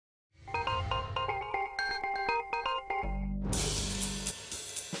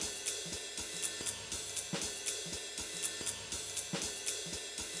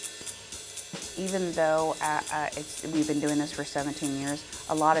even though we've been doing this for 17 years,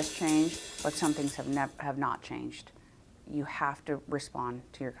 a lot has changed, but some things have not changed. You have to respond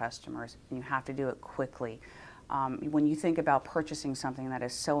to your customers, and you have to do it quickly. When you think about purchasing something that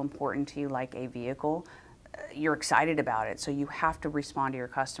is so important to you, like a vehicle, you're excited about it, so you have to respond to your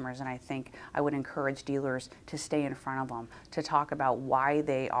customers. And I think I would encourage dealers to stay in front of them, to talk about why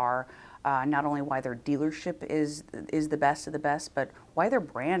they are, not only why their dealership is the best of the best, but why their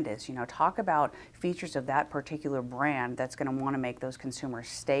brand is. You know, talk about features of that particular brand that's going to want to make those consumers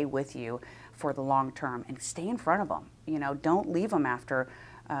stay with you for the long term, and stay in front of them. You know, don't leave them after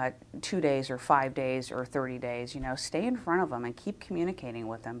 2 days or 5 days or 30 days. You know, stay in front of them and keep communicating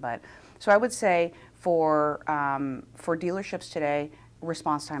with them. But so I would say for dealerships today,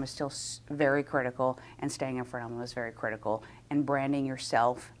 response time is still very critical, and staying in front of them is very critical, and branding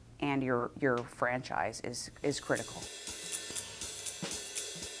yourself and your franchise is critical.